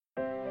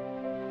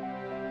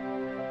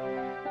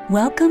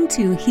Welcome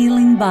to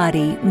Healing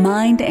Body,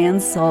 Mind, and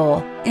Soul,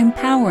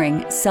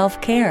 empowering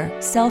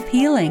self-care,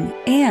 self-healing,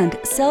 and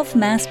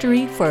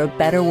self-mastery for a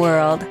better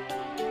world.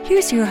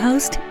 Here's your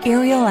host,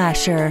 Ariel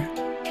Asher.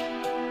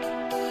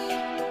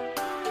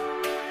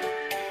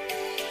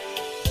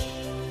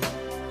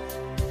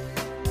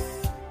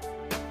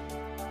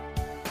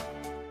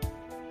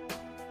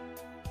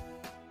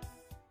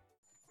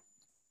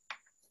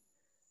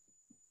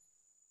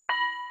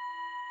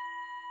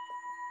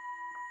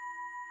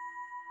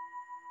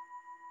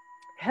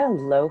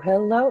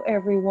 Hello,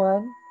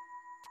 everyone.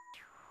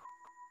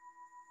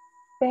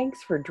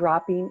 Thanks for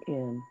dropping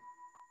in.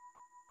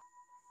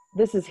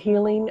 This is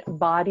Healing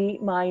Body,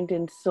 Mind,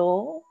 and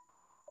Soul,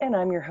 and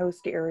I'm your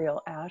host,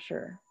 Ariel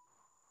Asher.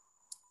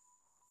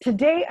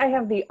 Today, I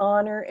have the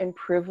honor and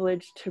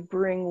privilege to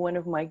bring one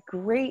of my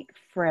great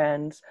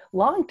friends,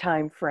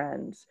 longtime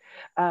friends,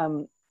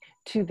 to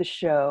the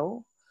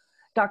show.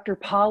 Dr.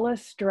 Paula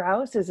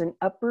Strauss is an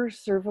upper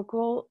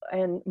cervical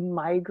and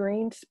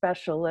migraine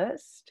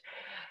specialist.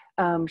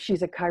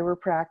 She's a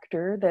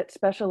chiropractor that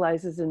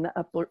specializes in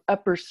the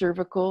upper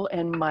cervical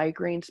and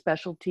migraine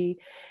specialty.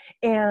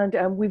 And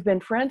we've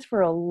been friends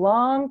for a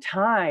long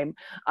time.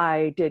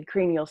 I did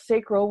cranial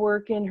sacral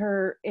work in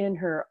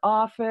her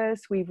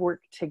office. We've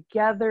worked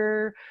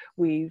together.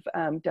 We've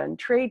done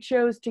trade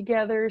shows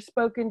together,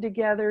 spoken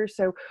together.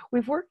 So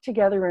we've worked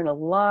together in a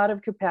lot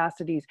of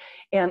capacities.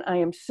 And I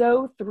am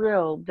so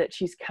thrilled that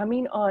she's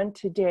coming on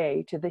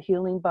today to the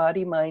Healing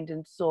Body, Mind,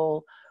 and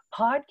Soul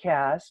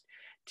podcast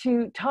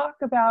to talk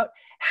about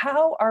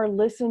how our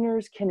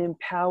listeners can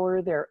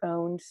empower their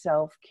own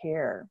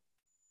self-care.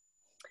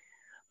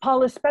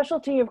 Paula's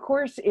specialty, of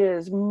course,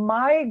 is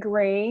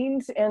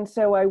migraines, and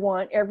so I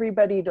want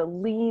everybody to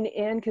lean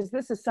in because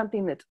this is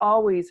something that's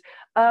always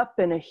up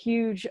and a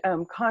huge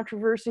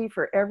controversy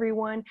for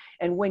everyone.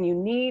 And when you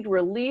need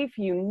relief,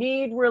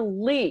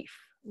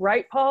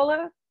 right,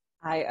 Paula?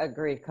 I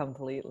agree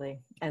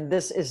completely. And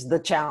this is the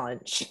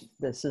challenge.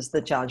 This is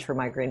the challenge for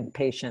migraine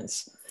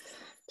patients,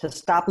 to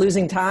stop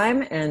losing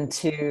time and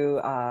to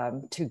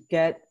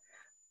get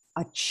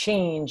a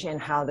change in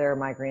how their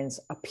migraines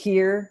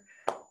appear.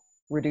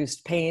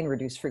 Reduced pain,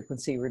 reduced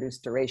frequency,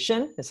 reduced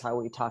duration is how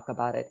we talk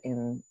about it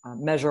in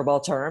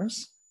measurable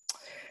terms.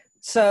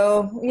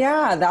 So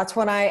yeah, that's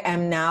what I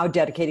am now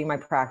dedicating my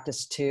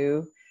practice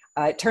to.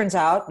 It turns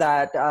out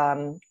that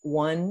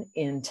 1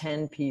 in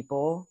 10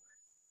 people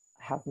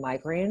have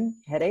migraine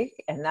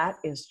headache, and that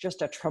is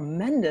just a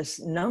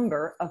tremendous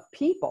number of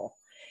people.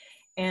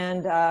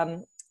 And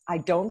I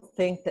don't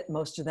think that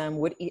most of them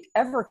would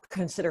ever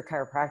consider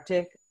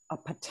chiropractic a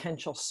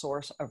potential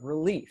source of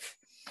relief.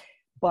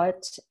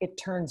 But it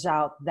turns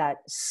out that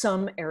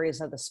some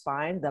areas of the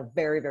spine, the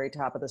very, very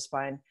top of the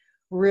spine,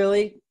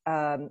 really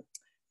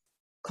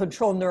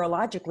control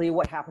neurologically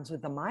what happens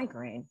with the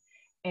migraine.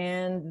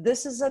 And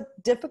this is a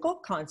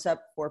difficult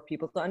concept for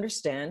people to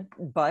understand,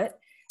 but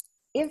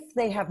if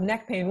they have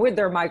neck pain with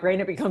their migraine,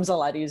 it becomes a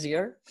lot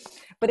easier.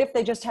 But if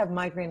they just have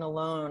migraine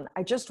alone,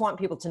 I just want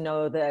people to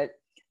know that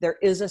there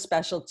is a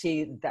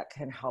specialty that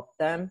can help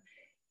them.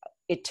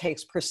 It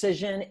takes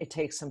precision. It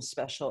takes some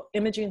special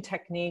imaging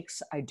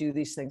techniques. I do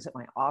these things at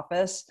my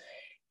office,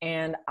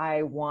 and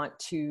I want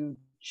to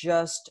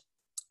just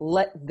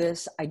let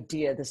this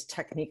idea, this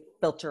technique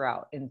filter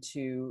out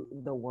into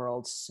the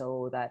world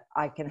so that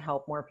I can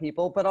help more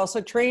people, but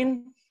also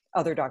train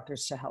other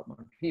doctors to help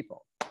more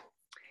people.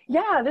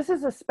 Yeah, this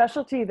is a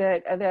specialty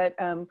that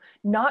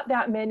not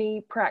that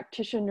many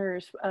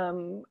practitioners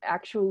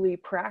actually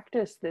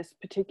practice this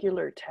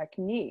particular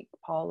technique,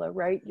 Paula,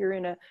 right? You're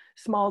in a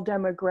small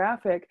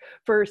demographic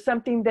for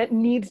something that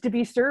needs to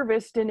be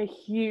serviced in a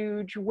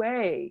huge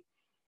way.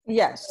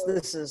 Yes,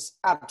 this is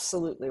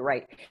absolutely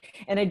right.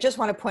 And I just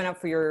want to point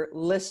out for your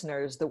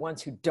listeners, the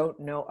ones who don't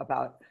know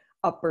about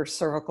upper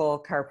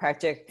cervical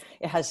chiropractic,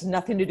 it has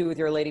nothing to do with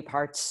your lady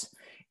parts.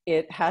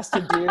 It has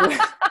to do...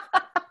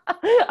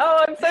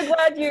 Oh, I'm so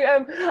glad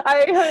I'm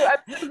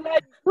so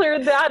glad you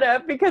cleared that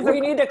up because we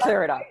need to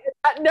clear it up.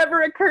 That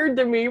never occurred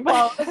to me,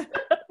 Paul.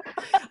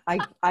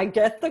 I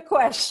get the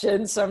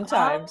question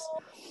sometimes.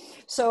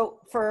 So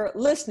for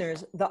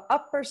listeners, the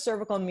upper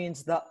cervical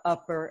means the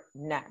upper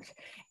neck.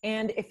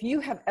 And if you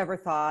have ever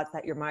thought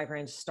that your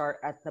migraines start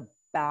at the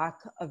back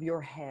of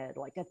your head,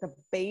 like at the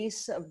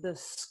base of the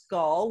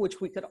skull,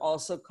 which we could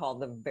also call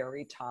the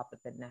very top of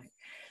the neck,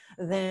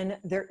 then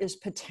there is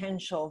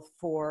potential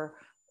for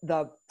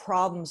the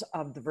problems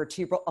of the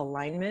vertebral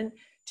alignment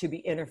to be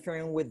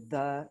interfering with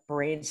the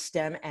brain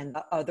stem and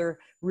the other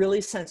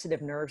really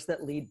sensitive nerves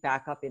that lead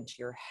back up into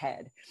your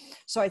head.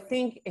 So I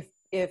think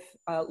if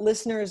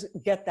listeners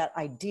get that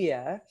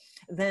idea,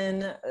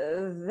 then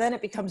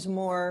it becomes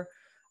more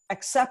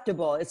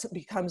acceptable. It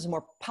becomes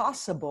more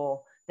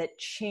possible that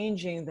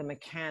changing the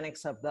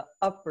mechanics of the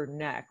upper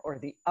neck or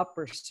the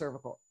upper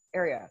cervical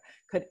area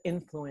could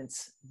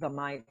influence the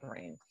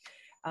migraine.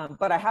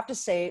 But I have to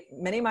say,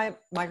 many of my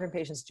migraine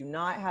patients do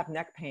not have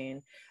neck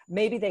pain.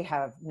 Maybe they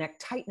have neck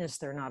tightness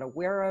they're not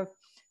aware of.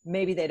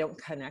 Maybe they don't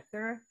connect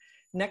their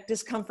neck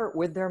discomfort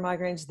with their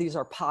migraines, these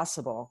are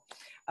possible.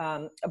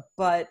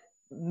 But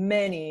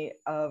many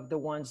of the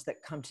ones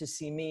that come to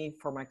see me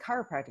for my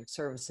chiropractic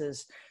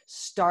services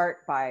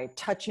start by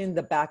touching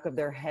the back of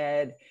their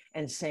head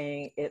and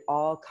saying it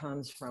all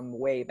comes from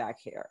way back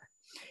here.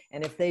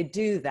 And if they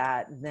do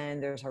that, then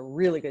there's a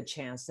really good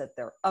chance that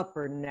their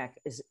upper neck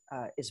is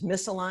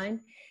misaligned,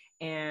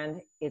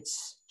 and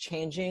it's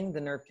changing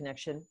the nerve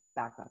connection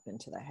back up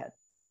into the head.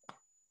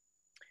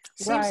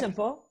 Seems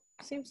simple.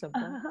 Seems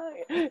simple.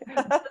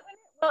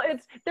 Well,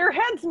 it's their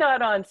head's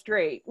not on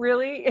straight,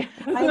 really.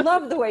 I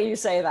love the way you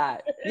say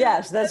that.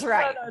 Yes, that's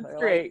right. Not on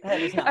straight.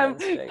 Not on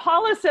straight.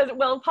 Paula says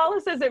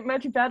it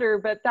much better,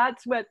 but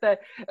that's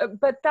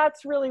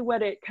really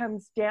what it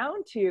comes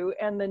down to.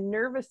 And the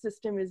nervous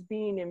system is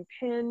being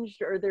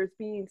impinged, or there's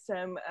being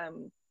some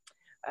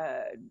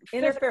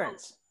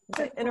interference.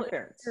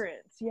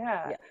 Interference.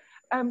 Yeah.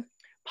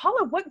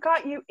 Paula, what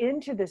got you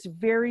into this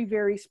very,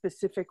 very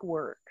specific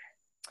work?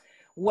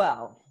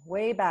 Well,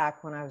 way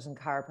back when I was in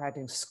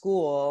chiropractic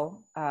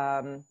school,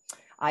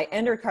 I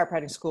entered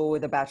chiropractic school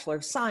with a Bachelor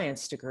of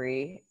Science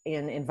degree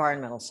in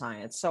environmental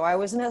science. So I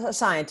was a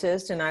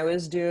scientist, and I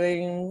was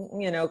doing,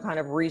 kind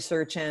of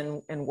research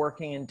and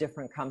working in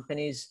different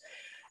companies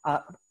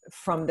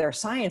from their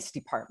science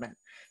department.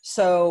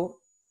 So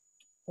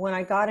when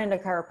I got into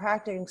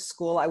chiropractic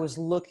school, I was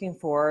looking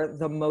for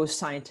the most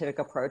scientific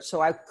approach.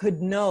 So I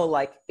could know,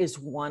 like, is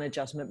one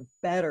adjustment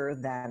better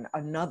than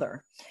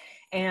another?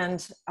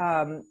 And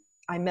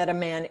I met a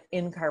man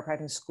in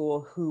chiropractic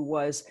school who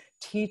was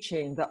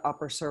teaching the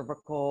upper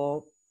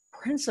cervical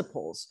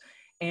principles,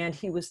 and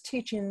he was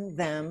teaching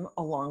them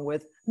along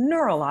with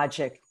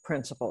neurologic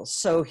principles.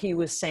 So he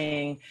was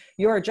saying,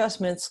 your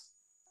adjustments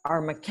are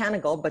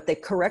mechanical, but they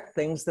correct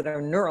things that are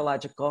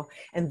neurological,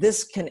 and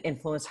this can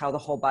influence how the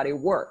whole body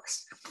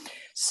works.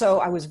 So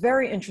I was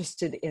very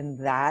interested in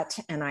that,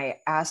 and I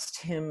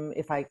asked him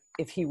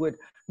if he would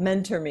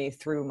mentor me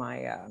through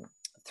my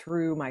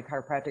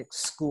chiropractic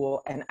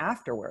school and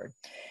afterward.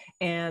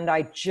 And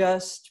I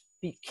just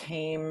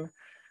became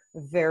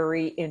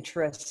very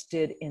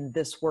interested in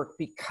this work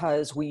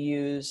because we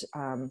use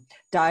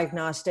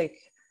diagnostic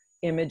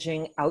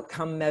imaging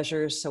outcome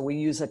measures. So we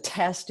use a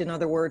test, in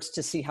other words,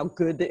 to see how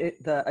good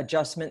the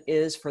adjustment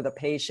is for the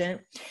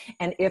patient,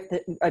 and if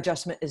the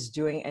adjustment is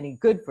doing any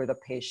good for the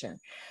patient.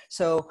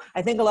 So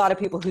I think a lot of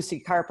people who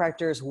see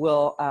chiropractors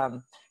will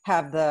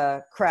have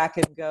the crack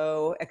and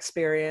go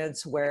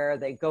experience, where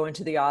they go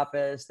into the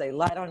office, they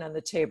lie down on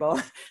the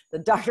table, the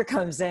doctor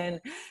comes in,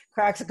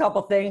 cracks a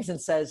couple things and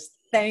says,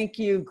 "Thank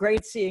you,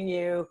 great seeing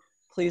you,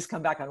 please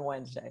come back on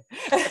Wednesday."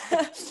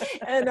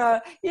 And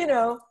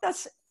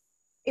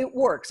it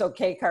works.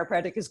 Okay,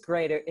 chiropractic is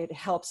great. It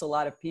helps a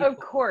lot of people. Of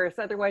course,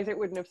 otherwise it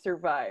wouldn't have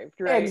survived,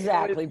 right?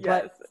 Exactly.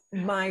 But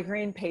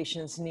migraine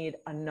patients need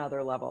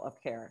another level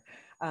of care.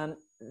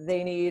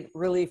 They need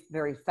relief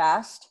very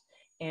fast.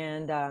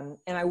 And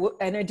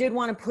I did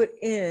want to put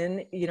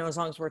in, as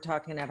long as we're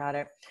talking about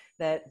it,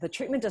 that the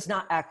treatment does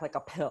not act like a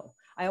pill.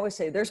 I always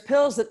say there's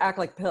pills that act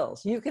like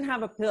pills. You can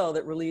have a pill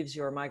that relieves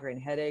your migraine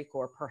headache,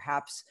 or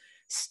perhaps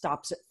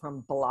stops it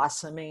from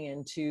blossoming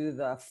into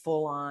the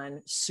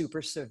full-on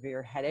super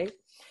severe headache.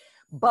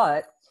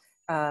 But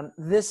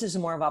this is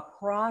more of a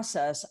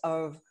process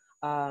of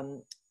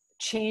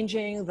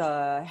changing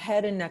the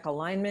head and neck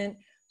alignment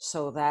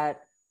so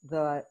that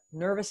the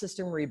nervous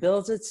system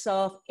rebuilds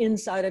itself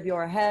inside of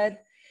your head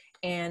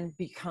and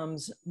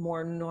becomes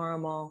more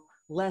normal,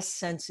 less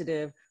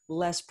sensitive,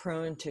 less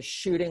prone to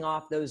shooting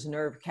off those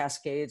nerve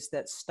cascades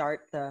that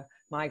start the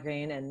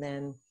migraine, and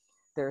then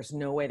there's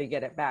no way to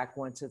get it back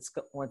once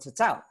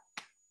it's out.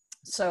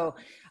 So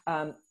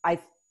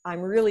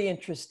I'm really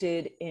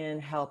interested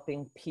in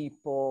helping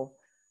people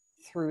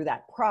through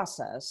that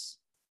process,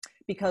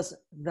 because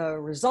the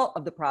result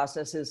of the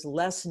process is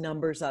less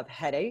numbers of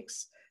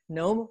headaches.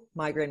 No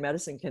migraine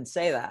medicine can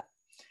say that.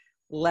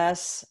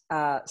 Less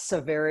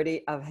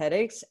severity of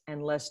headaches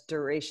and less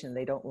duration.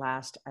 They don't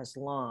last as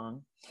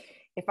long.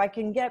 If I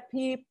can get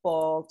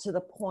people to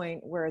the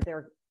point where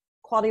their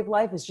quality of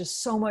life is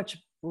just so much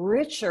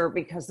richer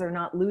because they're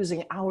not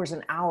losing hours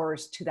and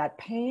hours to that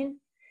pain,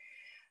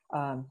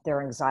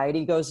 their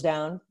anxiety goes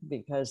down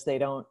because they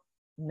don't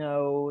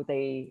know,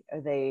 they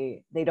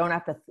don't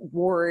have to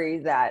worry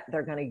that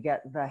they're going to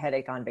get the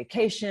headache on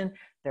vacation.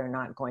 They're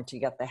not going to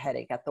get the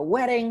headache at the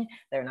wedding.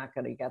 They're not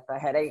going to get the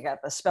headache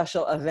at the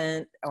special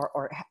event,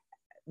 or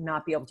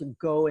not be able to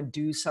go and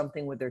do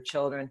something with their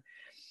children.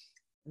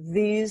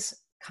 These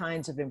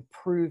kinds of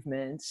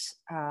improvements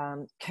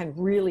can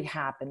really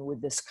happen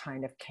with this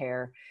kind of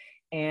care.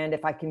 And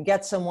if I can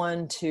get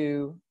someone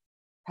to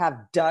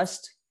have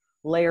dust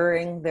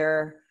layering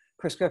their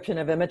prescription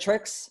of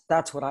Imatrix,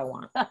 that's what I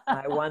want.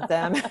 I want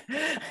them.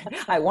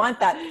 I want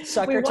that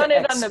sucker to expire. We want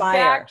it on the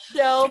back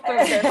shelf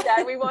of their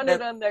bag. We want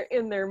it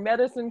in their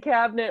medicine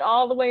cabinet,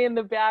 all the way in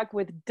the back,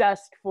 with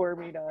dust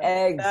formed on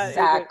it.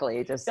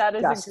 Exactly. That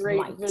is a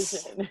great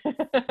vision.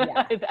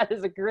 Yeah. That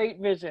is a great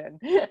vision.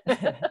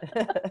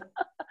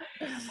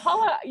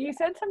 Paula, you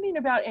said something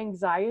about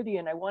anxiety,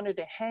 and I wanted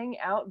to hang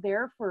out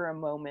there for a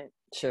moment.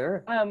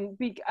 Sure.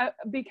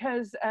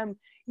 Because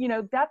you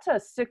know, that's a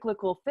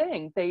cyclical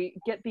thing. They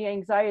get the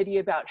anxiety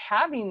about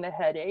having the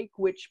headache,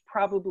 which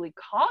probably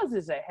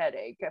causes a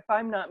headache. If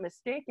I'm not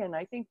mistaken,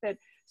 I think that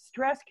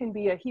stress can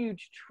be a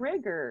huge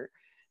trigger.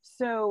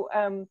 So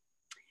I'm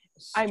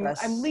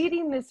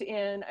leading this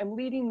in,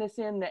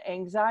 the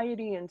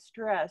anxiety and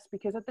stress,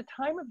 because at the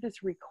time of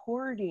this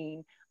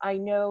recording, I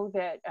know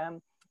that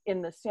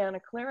in the Santa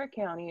Clara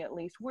County, at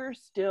least, we're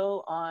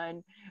still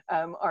on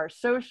our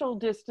social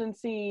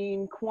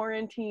distancing,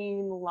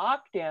 quarantine,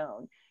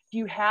 lockdown. Do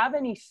you have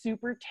any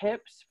super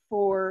tips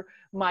for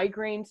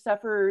migraine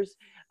sufferers?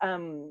 I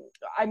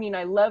mean,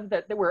 I love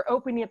that we're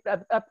opening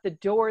up the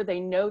door. They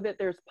know that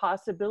there's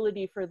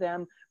possibility for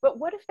them, but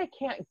what if they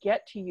can't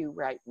get to you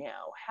right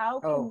now?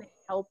 How can they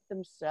help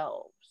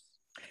themselves?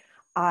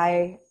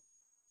 I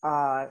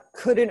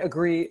couldn't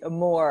agree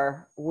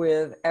more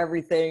with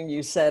everything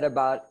you said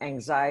about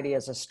anxiety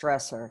as a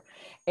stressor.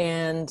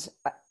 And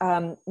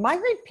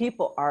migraine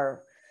people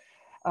are,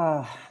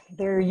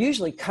 they're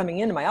usually coming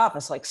into my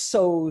office like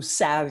so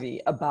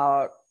savvy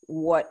about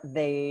what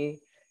they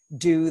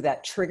do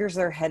that triggers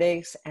their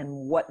headaches and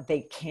what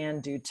they can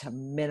do to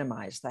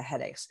minimize the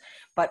headaches.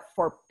 But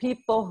for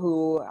people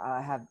who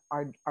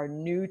are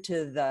new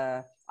to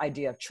the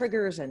idea of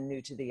triggers and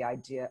new to the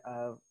idea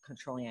of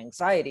controlling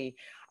anxiety,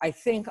 I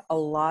think a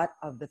lot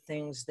of the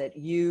things that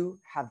you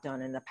have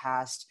done in the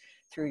past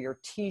through your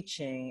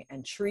teaching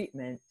and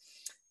treatment,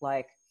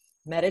 like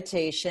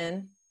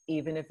meditation,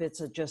 even if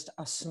it's just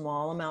a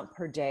small amount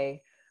per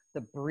day,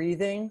 the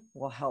breathing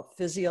will help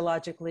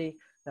physiologically.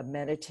 The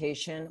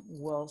meditation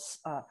will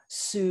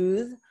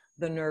soothe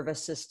the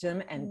nervous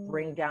system and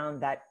bring down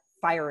that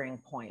firing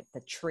point,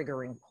 the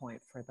triggering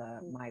point for the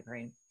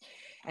migraine.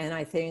 And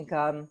I think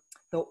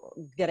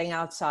getting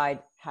outside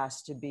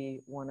has to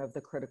be one of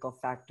the critical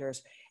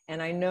factors.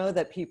 And I know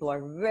that people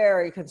are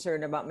very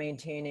concerned about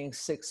maintaining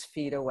 6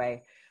 feet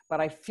away, but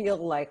I feel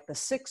like the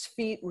 6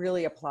 feet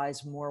really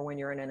applies more when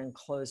you're in an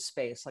enclosed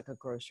space, like a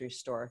grocery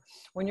store.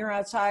 When you're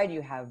outside,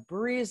 you have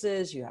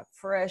breezes, you have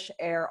fresh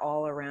air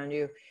all around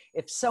you.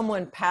 If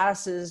someone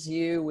passes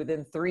you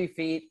within 3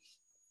 feet,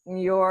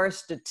 your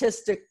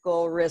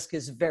statistical risk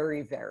is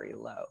very, very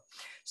low.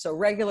 So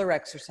regular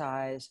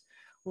exercise,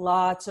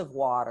 lots of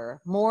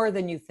water, more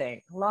than you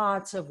think,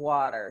 lots of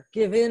water.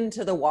 Give in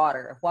to the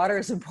water. Water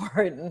is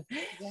important.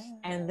 Yeah.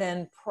 And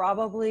then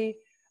probably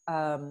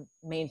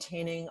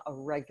maintaining a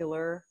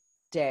regular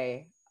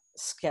day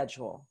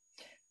schedule.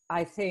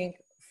 I think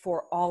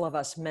for all of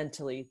us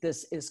mentally,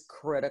 this is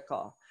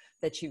critical,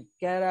 that you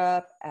get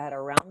up at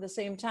around the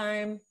same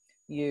time,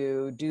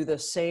 you do the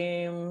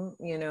same,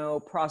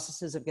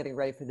 processes of getting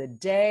ready for the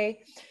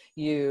day,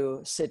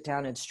 you sit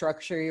down and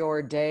structure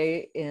your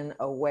day in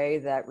a way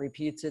that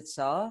repeats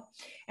itself.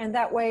 And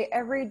that way,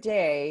 every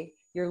day,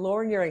 you're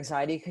lowering your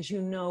anxiety because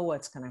you know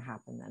what's going to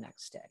happen the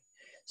next day.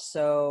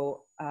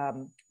 So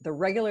the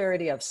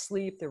regularity of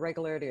sleep, the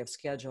regularity of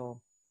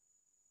schedule,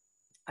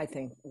 I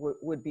think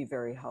would be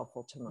very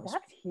helpful to most.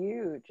 That's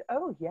huge.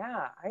 Oh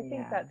yeah, I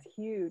think that's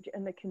huge.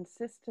 And the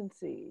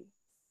consistency,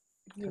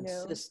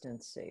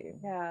 consistency.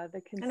 Yeah,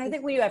 the consistency. And I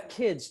think when you have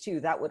kids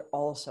too, that would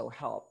also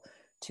help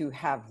to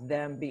have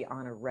them be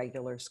on a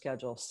regular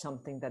schedule,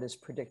 something that is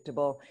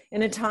predictable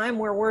in a time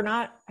where we're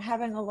not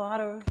having a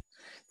lot of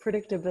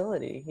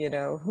predictability.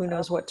 Who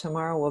knows what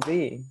tomorrow will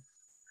be.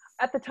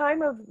 At the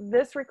time of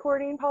this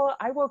recording, Paula,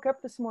 I woke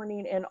up this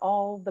morning and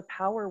all the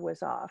power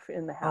was off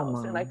in the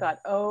house. And I thought,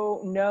 oh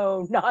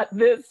no, not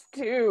this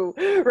too,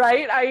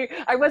 right?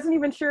 I wasn't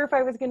even sure if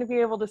I was going to be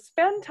able to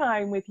spend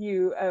time with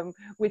you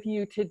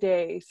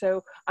today.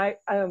 So I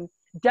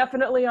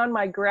definitely on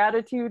my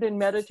gratitude and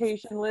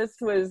meditation list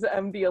was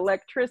the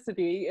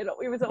electricity.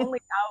 It was only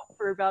out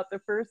for about the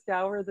first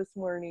hour this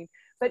morning.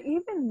 But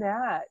even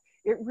that,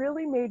 it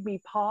really made me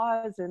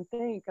pause and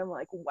think. I'm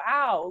like,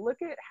 wow,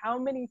 look at how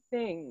many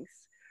things,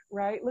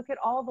 right? Look at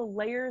all the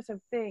layers of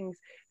things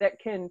that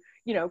can,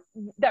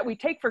 that we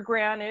take for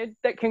granted,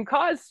 that can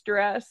cause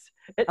stress.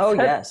 Oh,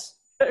 yes.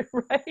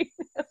 Right?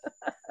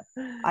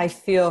 I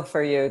feel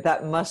for you.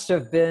 That must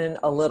have been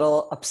a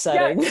little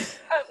upsetting.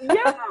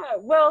 Yeah.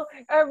 Well,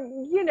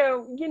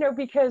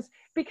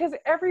 because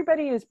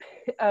everybody is,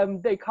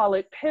 they call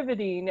it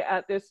pivoting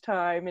at this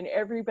time, and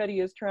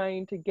everybody is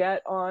trying to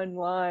get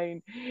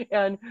online.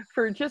 And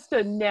for just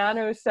a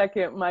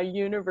nanosecond, my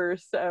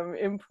universe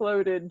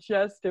imploded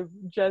just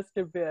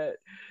a bit.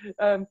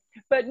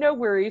 But no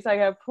worries. I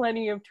have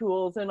plenty of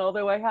tools. And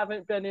although I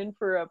haven't been in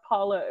for a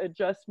Paula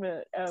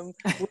adjustment,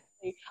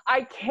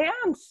 I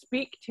can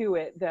speak to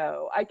it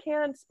though. I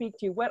can speak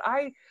to what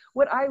I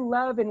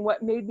love and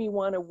what made me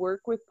want to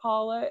work with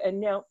Paula.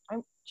 And now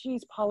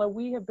Paula,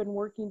 we have been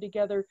working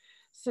together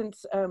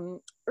since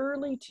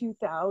early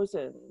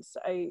 2000s.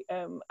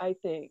 I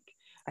think.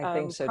 I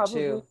think so probably,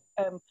 too.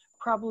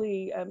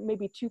 Probably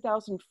maybe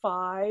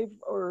 2005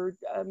 or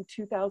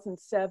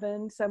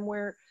 2007,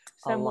 somewhere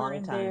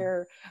in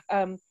there.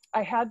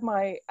 I had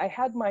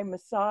my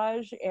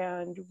massage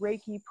and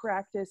Reiki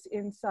practice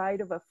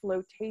inside of a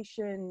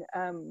flotation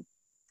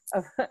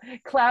of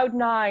cloud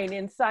nine,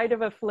 inside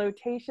of a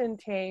flotation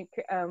tank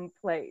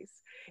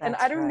place. And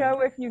That's right. I don't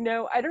know if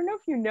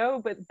you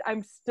know, but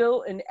I'm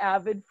still an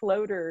avid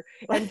floater.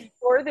 And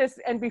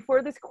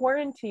before this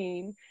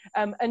quarantine,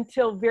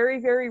 until very,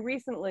 very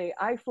recently,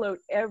 I float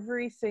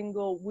every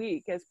single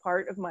week as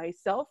part of my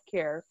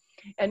self-care.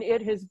 And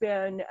it has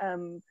been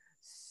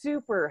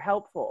super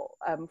helpful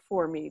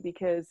for me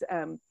because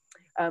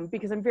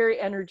I'm very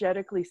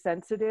energetically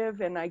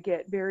sensitive, and I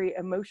get very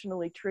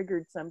emotionally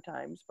triggered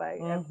sometimes by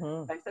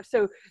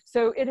stuff.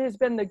 So it has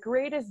been the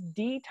greatest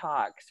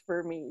detox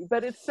for me.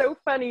 But it's so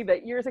funny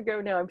that years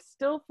ago now I'm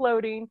still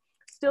floating,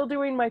 still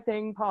doing my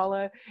thing,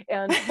 Paula,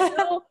 and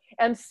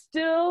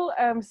still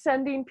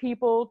sending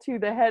people to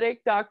the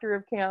headache doctor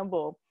of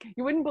Campbell.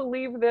 You wouldn't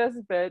believe this,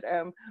 but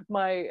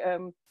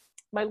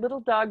my little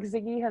dog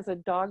Ziggy has a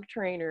dog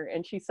trainer,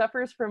 and she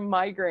suffers from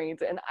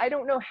migraines. And I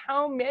don't know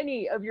how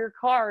many of your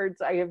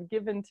cards I have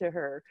given to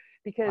her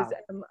because,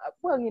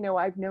 wow.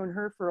 I've known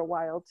her for a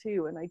while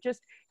too. And I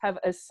just have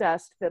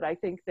assessed that I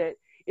think that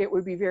it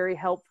would be very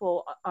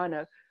helpful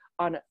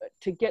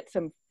to get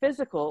some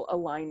physical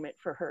alignment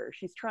for her.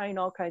 She's trying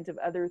all kinds of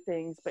other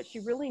things, but she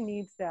really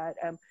needs that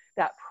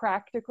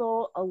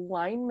practical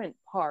alignment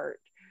part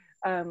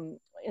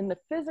in the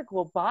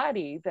physical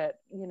body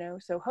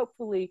so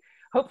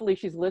hopefully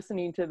she's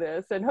listening to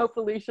this, and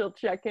hopefully she'll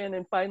check in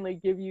and finally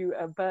give you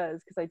a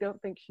buzz, because I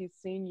don't think she's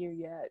seen you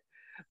yet.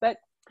 But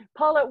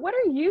Paula, what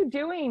are you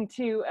doing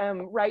to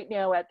right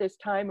now at this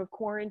time of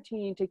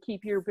quarantine to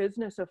keep your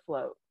business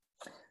afloat?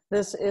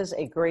 This is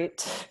a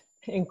great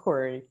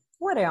inquiry.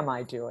 What am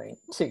I doing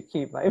to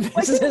keep my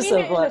business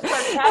afloat?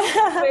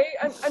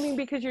 I mean,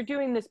 because you're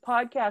doing this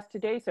podcast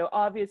today, so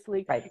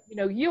obviously, right.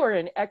 You are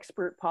an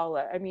expert,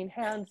 Paula. I mean,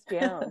 hands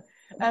down.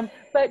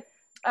 But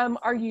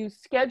are you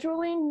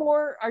scheduling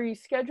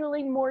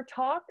more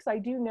talks? I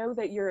do know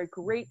that you're a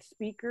great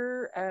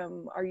speaker.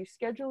 Are you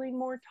scheduling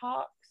more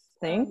talks?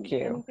 Thank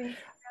you.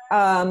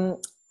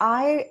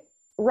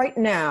 Right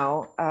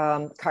now,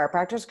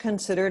 chiropractors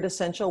considered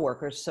essential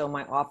workers, so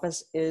my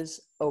office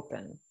is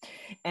open.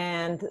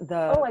 And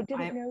I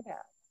didn't know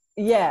that.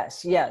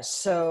 Yes.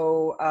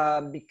 So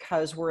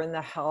because we're in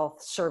the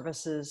health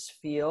services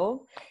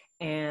field,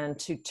 and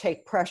to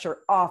take pressure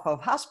off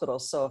of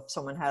hospitals. So if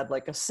someone had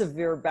like a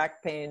severe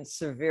back pain,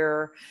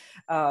 severe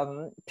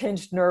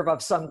pinched nerve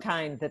of some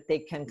kind, that they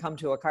can come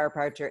to a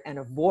chiropractor and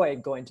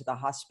avoid going to the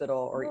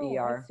hospital or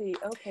ER. I see.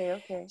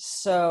 Okay.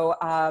 So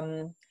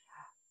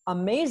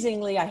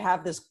amazingly, I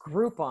have this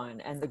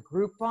Groupon, and the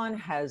Groupon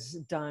has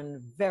done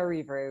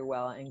very, very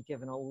well and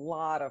given a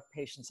lot of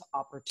patients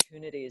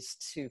opportunities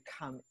to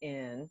come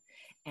in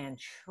and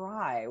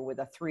try with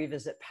a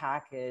 3-visit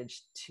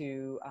package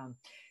to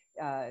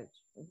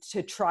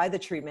try the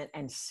treatment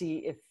and see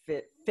if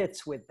it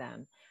fits with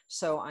them.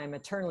 So I'm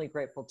eternally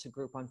grateful to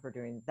Groupon for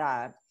doing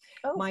that.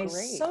 My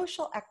great.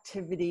 Social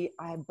activity,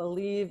 I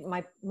believe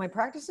my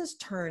practice is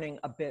turning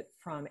a bit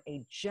from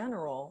a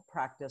general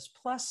practice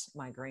plus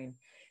migraine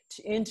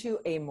into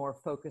a more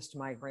focused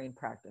migraine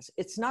practice.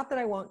 It's not that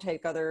I won't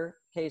take other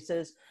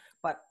cases,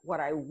 but what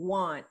I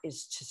want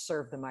is to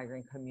serve the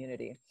migraine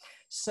community.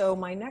 So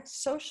my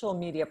next social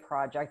media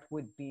project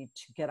would be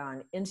to get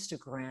on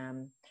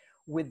Instagram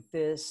with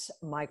this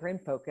migraine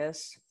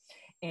focus.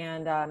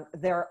 And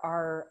there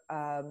are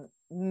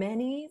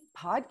many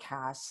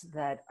podcasts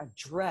that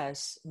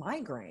address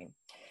migraine.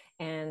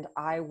 And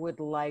I would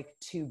like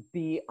to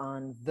be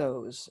on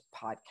those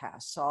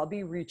podcasts. So I'll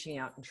be reaching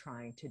out and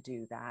trying to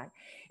do that.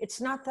 It's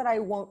not that I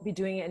won't be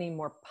doing any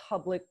more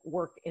public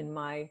work in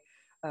my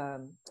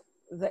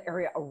the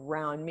area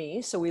around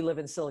me. So we live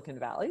in Silicon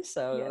Valley.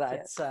 So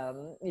that's,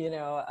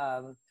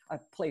 a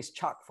place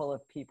chock full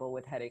of people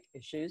with headache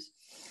issues.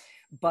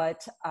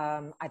 But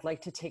I'd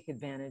like to take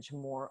advantage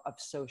more of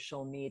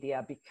social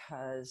media,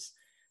 because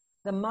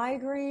the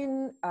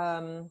migraine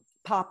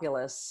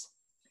populace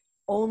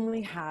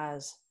only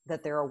has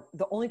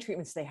the only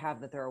treatments they have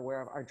that they're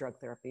aware of are drug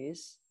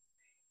therapies,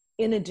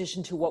 in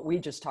addition to what we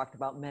just talked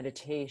about: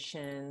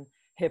 meditation,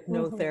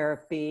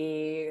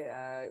 hypnotherapy,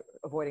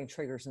 avoiding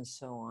triggers, and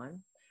so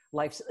on,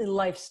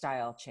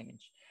 lifestyle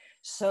change.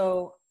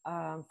 So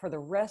for the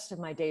rest of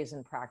my days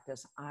in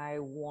practice, I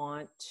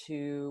want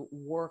to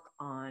work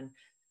on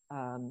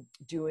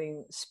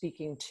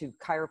speaking to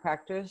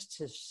chiropractors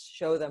to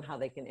show them how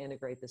they can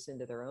integrate this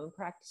into their own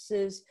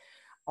practices.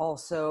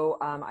 Also,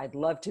 I'd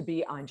love to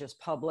be on just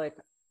public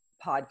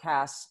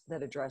podcasts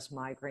that address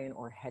migraine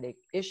or headache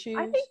issues.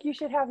 I think you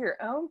should have your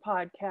own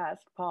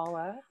podcast,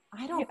 Paula.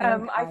 I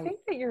think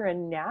that you're a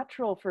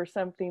natural for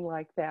something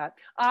like that.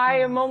 I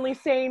am only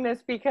saying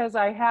this because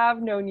I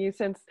have known you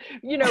since,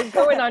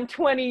 going on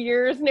 20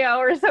 years now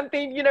or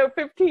something,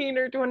 15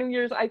 or 20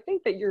 years. I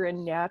think that you're a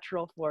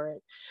natural for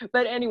it.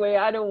 But anyway,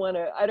 I don't want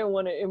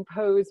to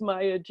impose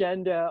my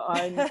agenda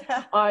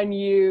on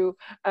you.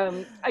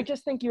 I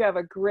just think you have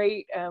a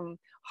great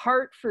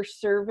heart for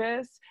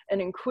service, an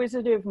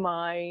inquisitive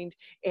mind,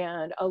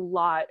 and a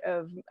lot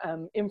of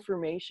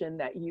information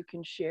that you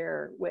can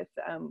share with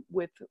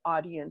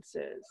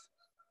audiences.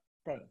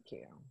 Thank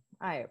you.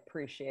 I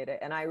appreciate it.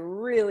 And I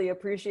really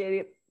appreciate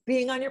it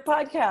being on your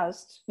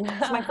podcast.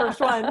 It's my first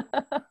one.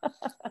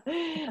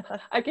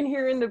 I can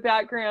hear in the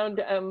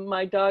background,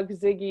 my dog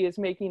Ziggy is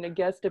making a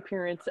guest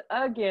appearance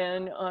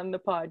again on the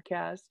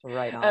podcast.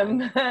 Right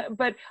on.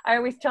 But I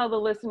always tell the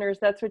listeners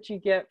that's what you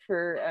get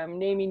for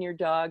naming your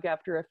dog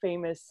after a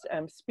famous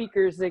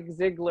speaker, Zig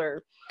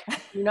Ziglar.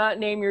 Do not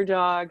name your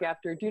dog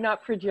after, do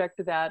not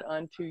project that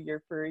onto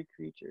your furry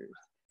creatures.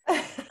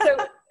 So,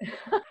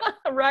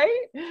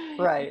 right?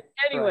 Right.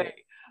 Anyway. Right.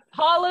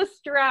 Paula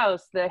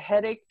Strauss, the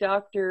headache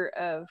doctor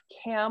of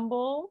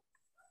Campbell.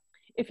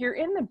 If you're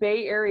in the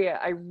Bay Area,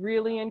 I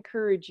really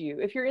encourage you.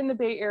 If you're in the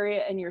Bay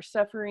Area and you're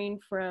suffering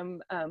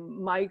from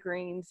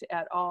migraines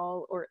at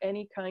all or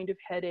any kind of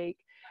headache,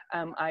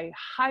 I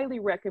highly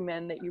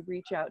recommend that you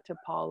reach out to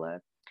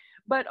Paula.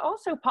 But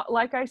also,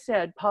 like I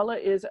said, Paula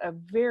is a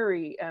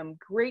very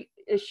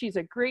she's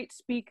a great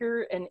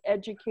speaker and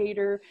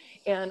educator,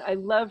 and I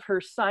love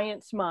her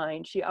science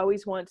mind. She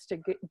always wants to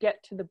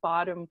get to the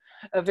bottom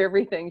of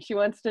everything. She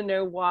wants to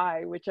know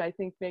why, which I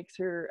think makes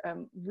her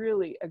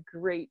really a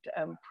great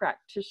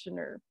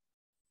practitioner.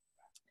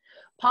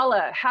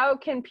 Paula, how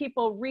can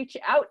people reach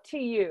out to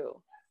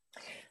you?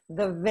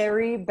 The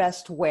very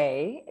best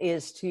way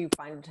is to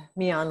find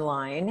me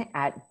online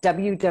at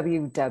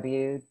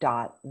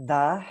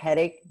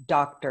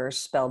www.theheadachodoctor,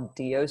 spelled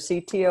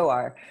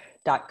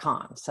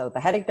doctor.com. So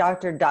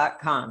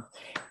theheadachodoctor.com.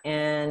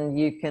 And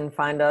you can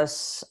find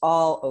us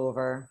all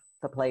over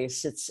the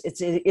place.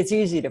 It's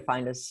easy to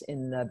find us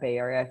in the Bay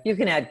Area. You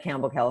can add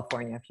Campbell,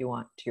 California if you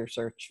want to your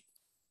search.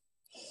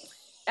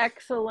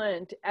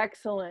 Excellent,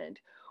 excellent.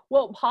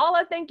 Well,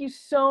 Paula, thank you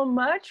so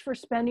much for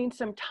spending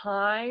some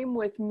time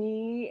with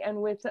me and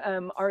with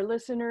our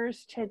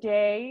listeners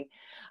today.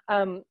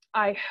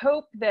 I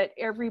hope that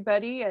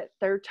everybody at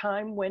their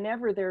time,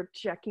 whenever they're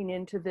checking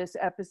into this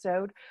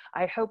episode,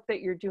 I hope that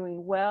you're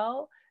doing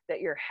well,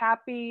 that you're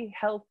happy,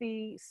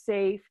 healthy,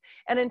 safe.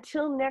 And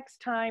until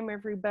next time,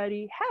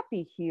 everybody,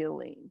 happy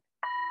healing.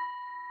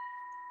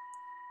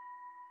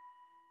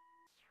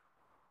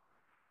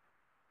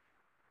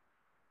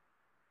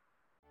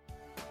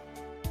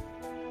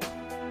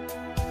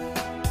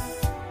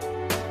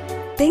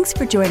 Thanks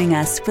for joining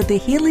us for the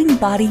Healing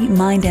Body,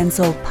 Mind, and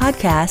Soul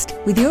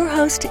podcast with your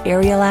host,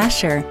 Ariel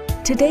Asher.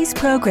 Today's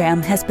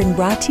program has been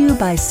brought to you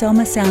by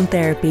Soma Sound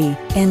Therapy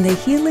and the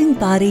Healing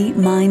Body,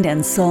 Mind,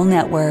 and Soul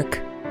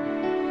Network.